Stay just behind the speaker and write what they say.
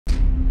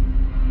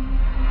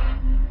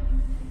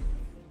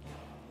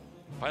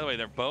By the way,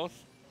 they're both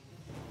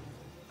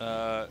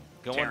going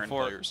Terran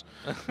for players.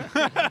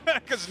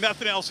 Because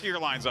nothing else here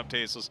lines up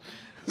Tasteless.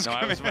 No,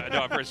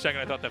 for a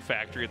second I thought the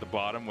factory at the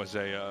bottom was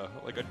a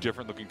like a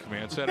different looking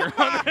command center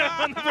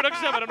on the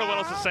production tab. I don't know what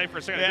else to say for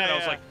a second. Yeah, I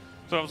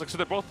was like, so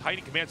they're both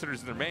hiding command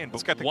centers in their main,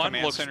 but got the one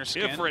command looks center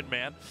different,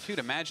 man. Dude,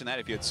 imagine that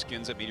if you had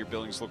skins that made your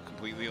buildings look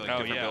completely like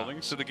different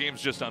buildings. So the game's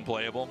just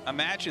unplayable.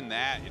 Imagine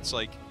that. It's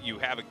like you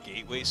have a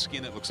gateway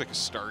skin that looks like a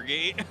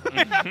Stargate.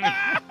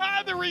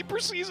 The Reaper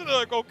sees it, they're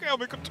like, okay, I'll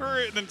make a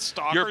turret, and then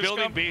stalkers Your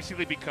building come.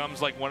 basically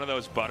becomes like one of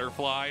those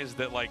butterflies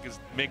that like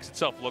makes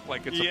itself look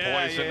like it's a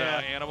poisoned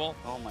animal.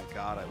 Oh my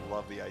god, I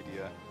love the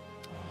idea.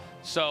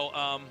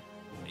 So,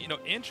 you know,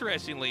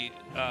 interestingly,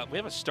 we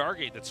have a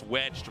Stargate that's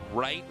wedged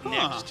right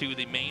next to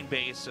the main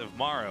base of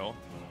Maru,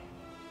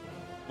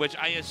 which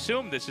I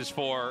assume this is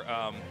for,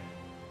 well,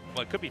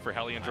 it could be for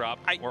Hellion Drop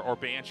or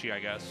Banshee, I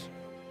guess.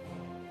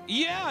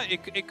 Yeah,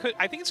 it could.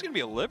 I think it's going to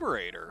be a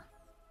Liberator.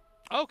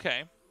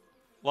 Okay.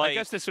 Like, I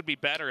guess this would be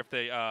better if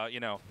they, you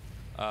know.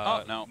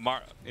 Oh, no.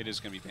 It is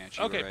going to be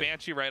Banshee. Okay, right.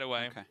 Banshee right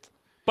away. Okay.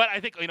 But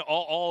I think, you know,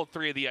 all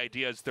three of the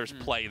ideas, there's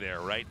play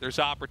there, right? There's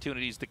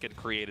opportunities that get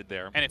created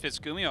there. And if it's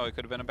Gumio, it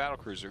could have been a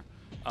battlecruiser.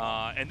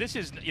 And this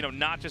is, you know,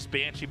 not just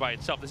Banshee by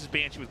itself. This is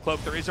Banshee with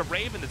Cloak. There is a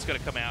Raven that's going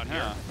to come out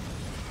here.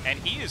 And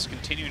he is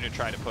continuing to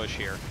try to push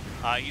here.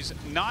 He's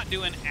not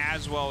doing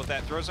as well with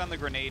that. Throws on the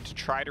grenade to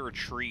try to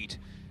retreat.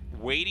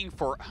 Waiting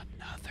for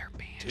another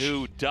Banshee.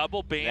 Dude,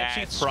 double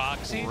Banshee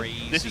proxy?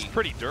 Crazy. This is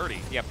pretty dirty.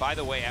 Yeah, by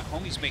the way, at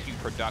home he's making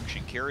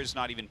production. Kira's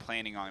not even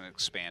planning on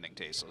expanding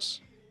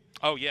Tasteless.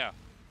 Oh, yeah.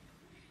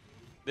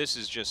 This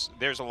is just,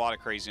 there's a lot of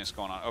craziness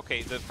going on.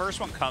 Okay, the first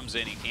one comes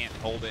in, he can't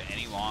hold it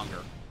any longer.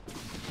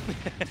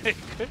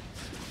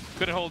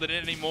 Couldn't hold it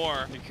in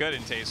anymore. He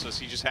couldn't, Tasteless,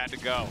 he just had to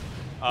go.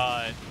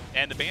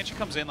 And the Banshee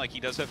comes in like he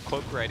does have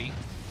Cloak ready.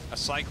 A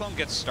Cyclone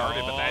gets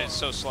started, but that is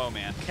so slow,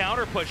 man.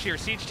 Counter push here,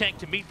 Siege Tank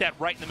to meet that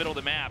right in the middle of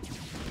the map.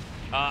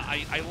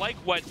 I like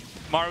what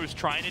Maru's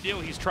trying to do.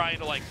 He's trying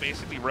to like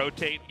basically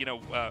rotate, you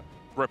know,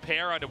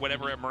 repair onto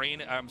whatever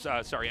Marine,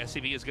 sorry,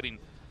 SCV is getting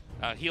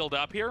healed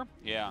up here.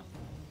 Yeah.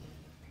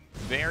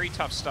 Very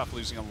tough stuff,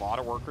 losing a lot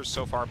of workers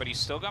so far, but he's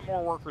still got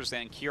more workers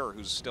than Cure,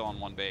 who's still on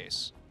one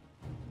base.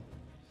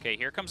 Okay,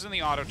 here comes in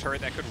the auto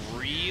turret. That could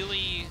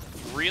really,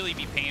 really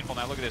be painful.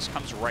 Now look at this,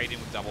 comes right in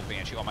with double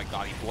Banshee. Oh my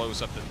god, he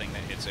blows up the thing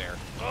that hits air.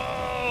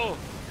 Oh!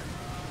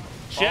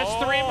 Just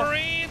 3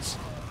 Marines!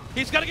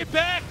 He's got to get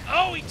back!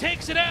 Oh, he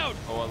takes it out!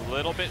 Oh, a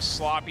little bit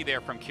sloppy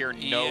there from Kier,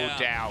 no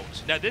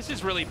doubt. Now this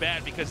is really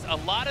bad because a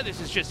lot of this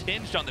is just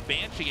hinged on the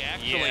Banshee,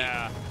 actually.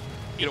 Yeah.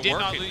 He did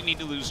not need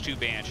to lose 2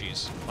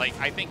 Banshees. Like,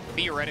 I think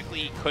theoretically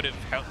he could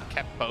have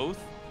kept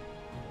both,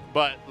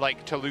 but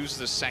like to lose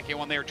the second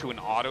one there to an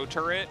auto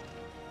turret,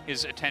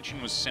 his attention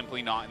was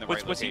simply not in the right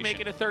location. Was he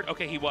making a third?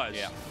 Okay, he was.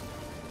 Yeah.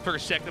 For a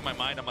second in my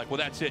mind, I'm like, well,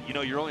 that's it. You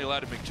know, you're only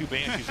allowed to make 2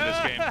 Banshees in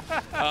this game.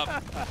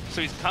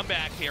 So he's come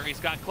back here. He's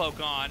got Cloak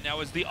on. Now, it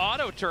was the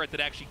auto turret that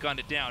actually gunned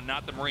it down,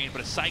 not the Marine,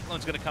 but a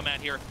Cyclone's going to come out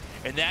here,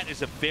 and that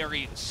is a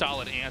very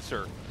solid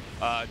answer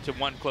to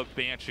 1 Cloaked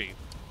Banshee.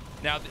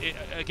 Now,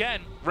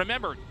 again,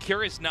 remember,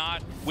 Kira's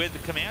not with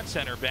the command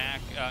center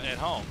back at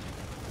home.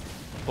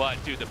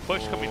 But, dude, the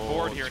push coming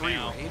forward here 3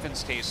 now.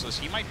 Ravens Tasteless.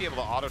 He might be able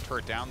to auto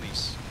turret down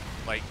these.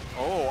 Like,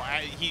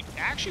 he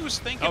actually was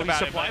thinking about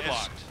he's supply it.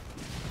 blocked.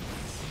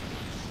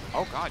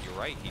 Oh, God, you're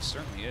right. He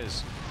certainly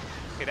is.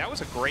 Okay, that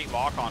was a great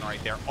lock-on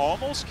right there.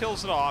 Almost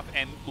kills it off,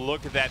 and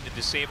look at that, the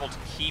disable to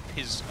keep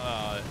his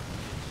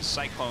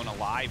Cyclone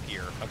alive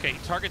here. Okay, he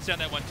targets down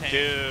that 1 tank.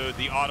 Dude,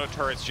 the auto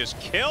turret's just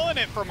killing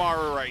it for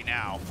Maru right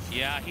now.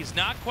 Yeah, he's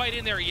not quite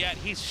in there yet.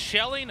 He's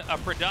shelling a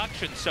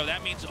production, so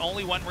that means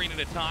only 1 Marine at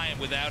a time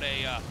without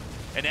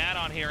an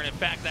add-on here. And in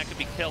fact, that could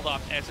be killed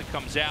off as it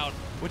comes out,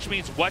 which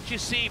means what you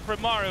see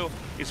from Maru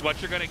is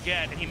what you're going to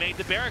get. And he made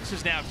the barracks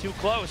is now too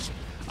close.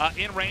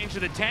 In range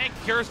of the tank.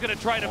 Kira's going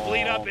to try to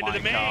bleed up into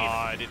the main.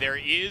 God. There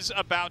is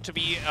about to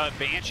be a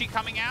Banshee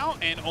coming out,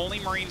 and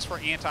only Marines for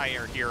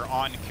anti-air here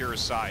on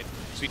Kira's side.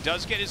 So he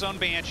does get his own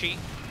Banshee.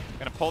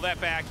 Going to pull that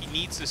back. He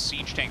needs the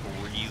siege tank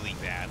really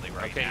badly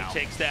now. Okay, he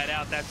takes that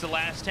out. That's the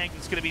last tank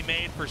that's going to be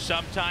made for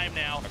some time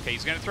now. Okay,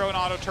 he's going to throw an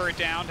auto turret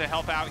down to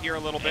help out here a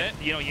little bit.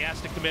 You know, he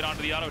has to commit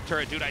onto the auto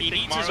turret, dude. He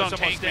needs his own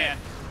tank, man.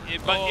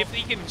 But if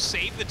he can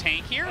save the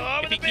tank here,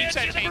 if he keeps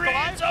that tank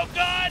alive. Oh,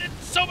 God, and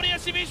so many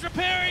SCVs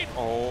repairing.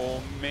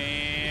 Oh,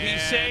 man. He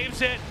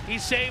saves it. He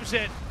saves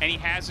it. And he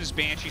has his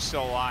Banshee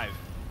still alive.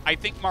 I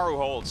think Maru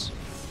holds.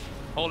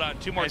 Hold on,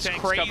 2 more tanks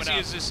coming up. As crazy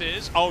as this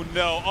is. Oh,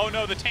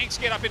 no, the tanks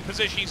get up in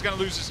position. He's going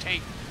to lose his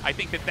tank. I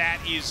think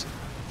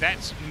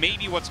that's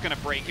maybe what's going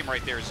to break him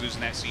right there, is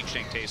losing that siege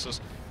tank, Tasteless.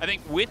 I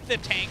think with the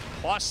tank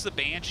plus the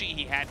Banshee,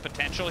 he had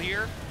potential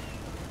here.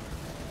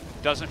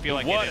 Doesn't feel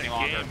like it any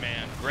longer. What a game,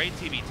 man. Great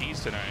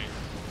TBTs tonight.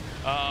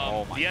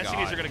 Oh my the SCVs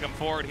God. are going to come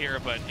forward here,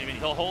 but I mean,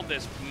 he'll hold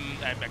this.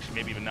 Actually,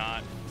 maybe even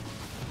not.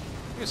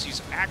 Because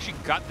he's actually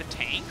got the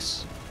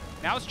tanks.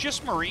 Now it's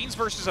just Marines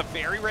versus a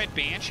very red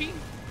Banshee.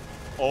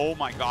 Oh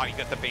my God, he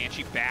got the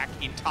Banshee back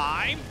in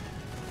time.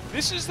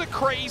 This is the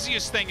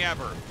craziest thing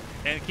ever.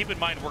 And keep in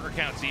mind, worker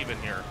count's even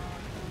here.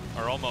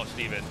 or almost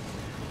even.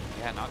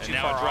 Yeah, not too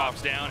and far now it drops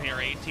off. down here.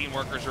 18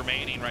 workers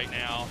remaining right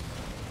now.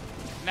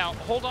 Now,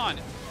 hold on.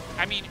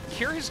 I mean,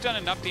 Kier has done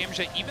enough damage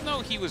that even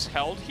though he was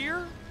held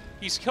here,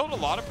 he's killed a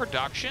lot of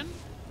production.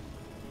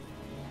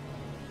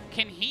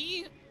 Can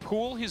he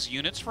pool his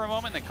units for a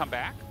moment and then come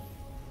back?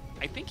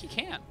 I think he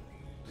can.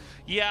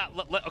 Yeah,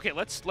 okay,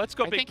 let's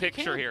go big think he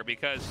picture can. here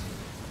because,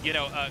 you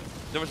know,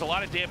 there was a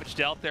lot of damage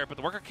dealt there, but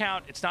the worker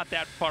count, it's not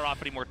that far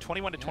off anymore,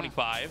 21 to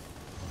 25.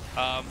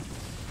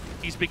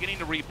 He's beginning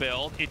to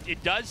rebuild.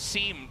 It does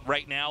seem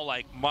right now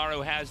like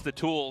Maru has the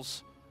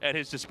tools at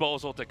his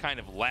disposal to kind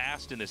of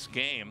last in this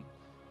game.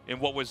 In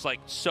what was like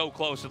so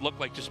close, it looked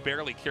like just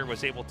barely Kier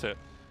was able to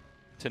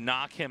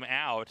knock him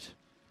out.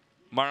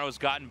 Maru's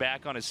gotten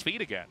back on his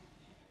feet again.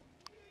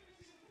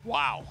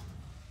 Wow.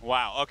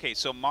 Wow. Okay,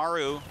 so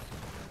Maru,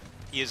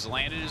 he has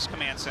landed his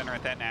command center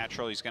at that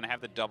natural. He's going to have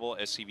the double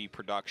SCV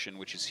production,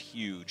 which is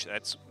huge.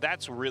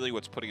 That's really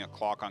what's putting a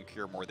clock on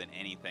Kier more than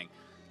anything.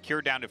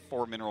 Kier down to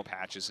 4 mineral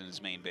patches in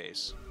his main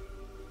base.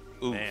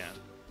 Oof. Man.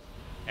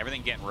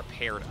 Everything getting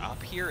repaired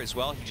up here as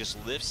well. He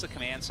just lifts the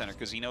command center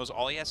because he knows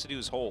all he has to do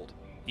is hold.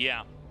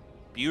 Yeah.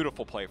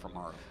 Beautiful play from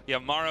Maru. Yeah,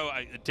 Maru,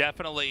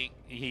 definitely,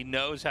 he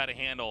knows how to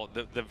handle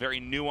the very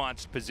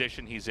nuanced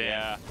position he's in.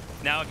 Yeah.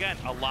 Now, again,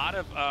 a lot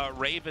of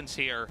Ravens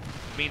here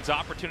means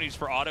opportunities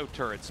for auto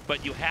turrets,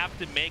 but you have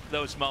to make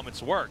those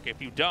moments work.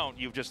 If you don't,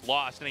 you've just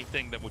lost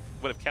anything that would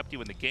have kept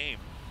you in the game.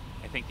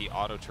 I think the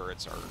auto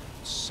turrets are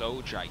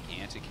so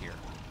gigantic here.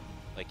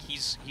 Like,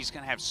 he's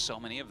going to have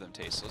so many of them,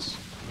 Tasteless.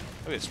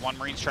 Look at this. One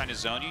Marine's trying to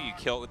zone you, you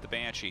kill it with the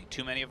Banshee.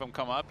 Too many of them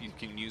come up, you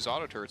can use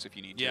auto turrets if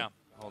you need to. Yeah,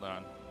 hold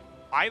on.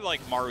 I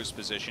like Maru's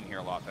position here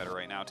a lot better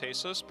right now,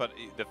 Tasteless, but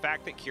the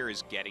fact that Kier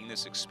is getting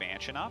this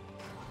expansion up.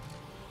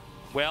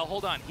 Well,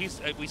 hold on.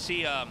 We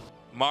see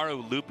Maru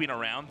looping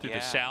around through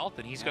the south,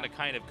 and he's going to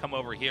kind of come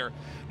over here.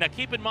 Now,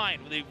 keep in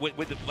mind,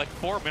 with like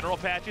 4 mineral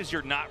patches,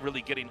 you're not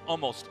really getting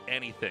almost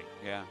anything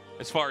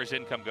as far as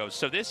income goes.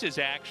 So this is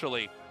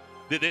actually,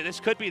 this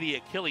could be the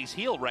Achilles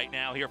heel right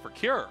now here for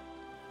Kier.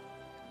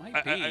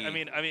 Might be. I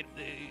mean,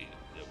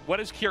 what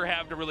does Kier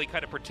have to really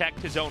kind of protect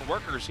his own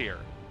workers here?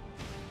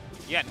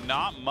 Yeah,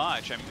 not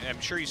much.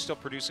 I'm sure he's still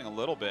producing a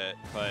little bit,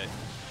 but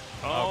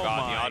oh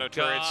god, my the auto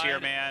turrets here,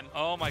 man.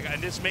 Oh my god,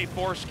 and this may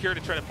force Kier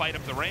to try to fight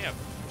up the ramp.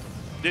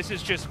 This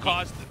has just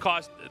caused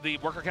the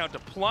worker count to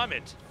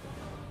plummet.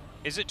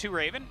 Is it 2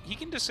 Raven? He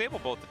can disable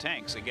both the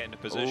tanks and get into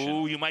position.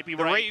 Oh, you might be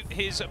right.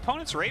 His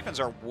opponent's Ravens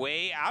are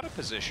way out of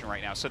position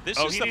right now, so this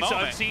is the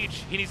moment. He needs to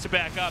unsiege. He needs to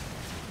back up.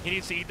 He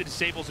needs to eat the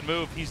disables and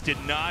move. He did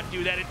not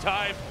do that in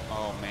time.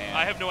 Oh, man.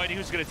 I have no idea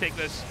who's going to take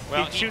this.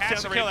 Well, he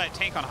has to kill that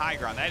tank on high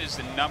ground. That is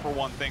the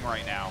 #1 thing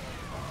right now.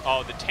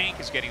 Oh, the tank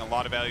is getting a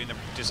lot of value, and the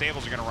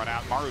disables are going to run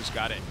out. Maru's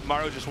got it.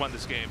 Maru just won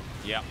this game.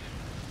 Yep.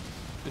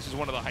 This is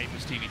one of the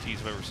hypest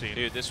TVTs I've ever seen.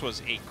 Dude, this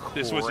was a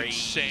crazy this was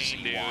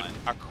insane, dude. one.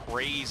 A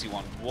crazy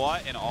one.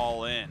 What an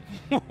all-in.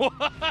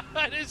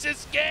 What is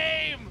this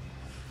game?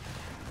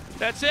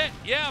 That's it.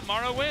 Yeah,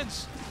 Maru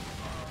wins.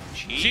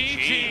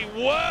 GG.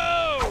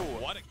 Whoa!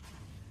 What a...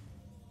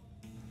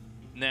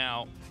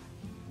 Now,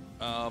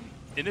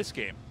 in this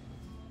game,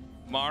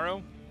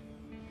 Maru,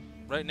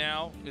 right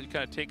now, is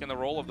kind of taking the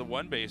role of the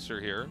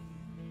one-baser here.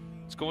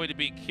 It's going to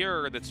be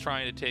Kier that's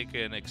trying to take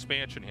an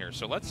expansion here.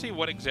 So let's see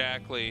what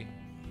exactly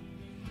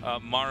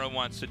Maru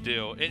wants to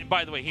do. And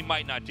by the way, he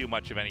might not do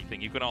much of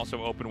anything. You can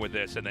also open with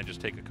this and then just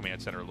take a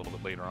command center a little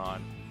bit later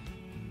on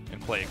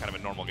and play kind of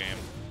a normal game.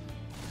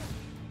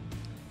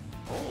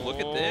 Oh, look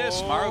at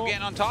this. Maru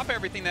getting on top of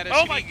everything. That is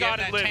oh my god,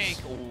 it lives.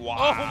 Tank.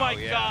 Wow. Oh my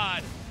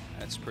god.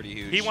 That's pretty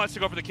huge. He wants to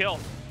go for the kill.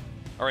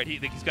 All right,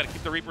 he's got to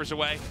keep the Reapers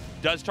away.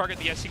 Does target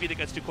the SCV that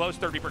gets too close.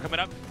 Third Reaper coming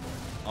up.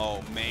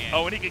 Oh, man.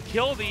 Oh, and he can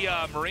kill the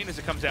Marine as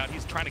it comes out.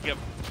 He's trying to give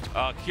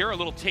Kier a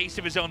little taste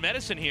of his own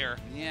medicine here.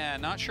 Yeah,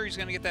 not sure he's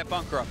going to get that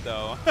bunker up,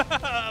 though.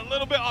 A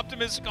little bit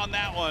optimistic on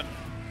that one.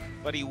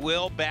 But he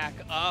will back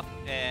up,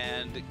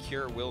 and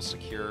Kier will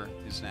secure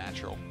his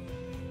natural.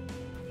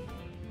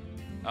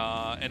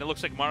 And it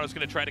looks like Maru's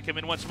going to try to come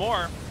in once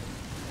more.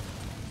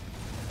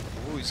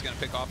 Ooh, he's going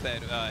to pick off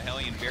that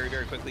Hellion very,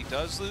 very quickly.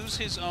 Does lose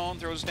his own,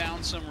 throws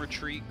down some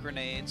retreat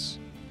grenades.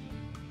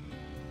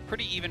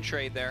 Pretty even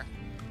trade there.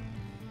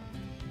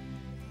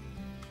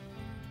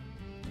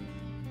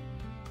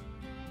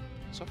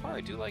 So far,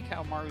 I do like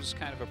how Maru's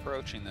kind of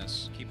approaching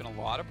this, keeping a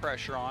lot of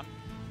pressure on.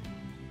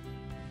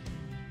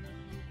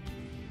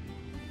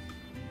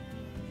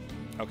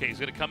 Okay, he's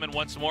going to come in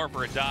once more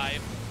for a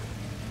dive.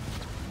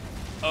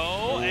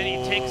 Oh, and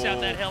he takes out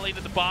that Hellion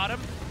at the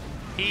bottom.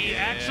 He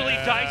actually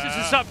dices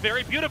this up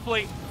very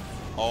beautifully.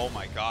 Oh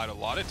my god, a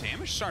lot of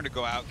damage starting to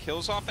go out.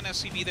 Kills off an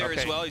SCV there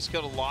as well. He's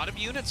killed a lot of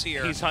units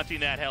here. He's hunting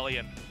that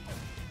Hellion.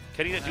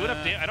 Can he do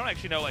enough damage? I don't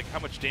actually know like how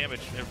much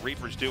damage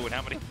Reapers do and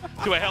how many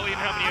to a Hellion,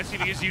 how many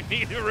SCVs you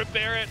need to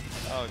repair it.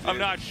 Oh, I'm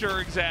not sure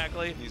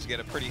exactly. He's got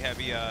a pretty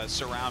heavy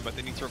surround, but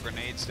then you throw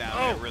grenades down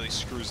and it really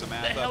screws the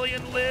math up. The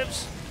Hellion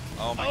lives.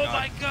 Oh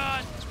my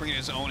god. He's bringing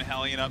his own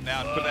Hellion up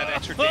now to put that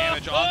extra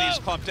damage on these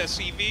clumped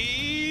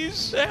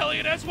SCVs. The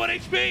Hellion has 1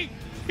 HP.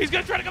 He's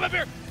going to try to come up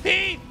here.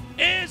 He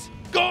is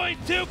going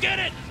to get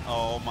it.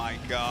 Oh my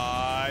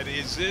God.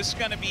 Is this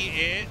going to be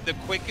it? The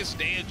quickest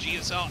day of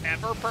GSL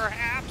ever,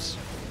 perhaps?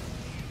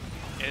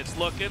 It's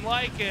looking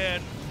like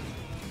it.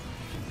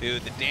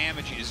 Dude, the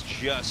damage is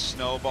just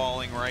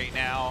snowballing right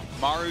now.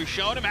 Maru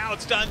showing him how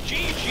it's done.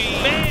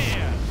 GG.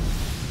 Man.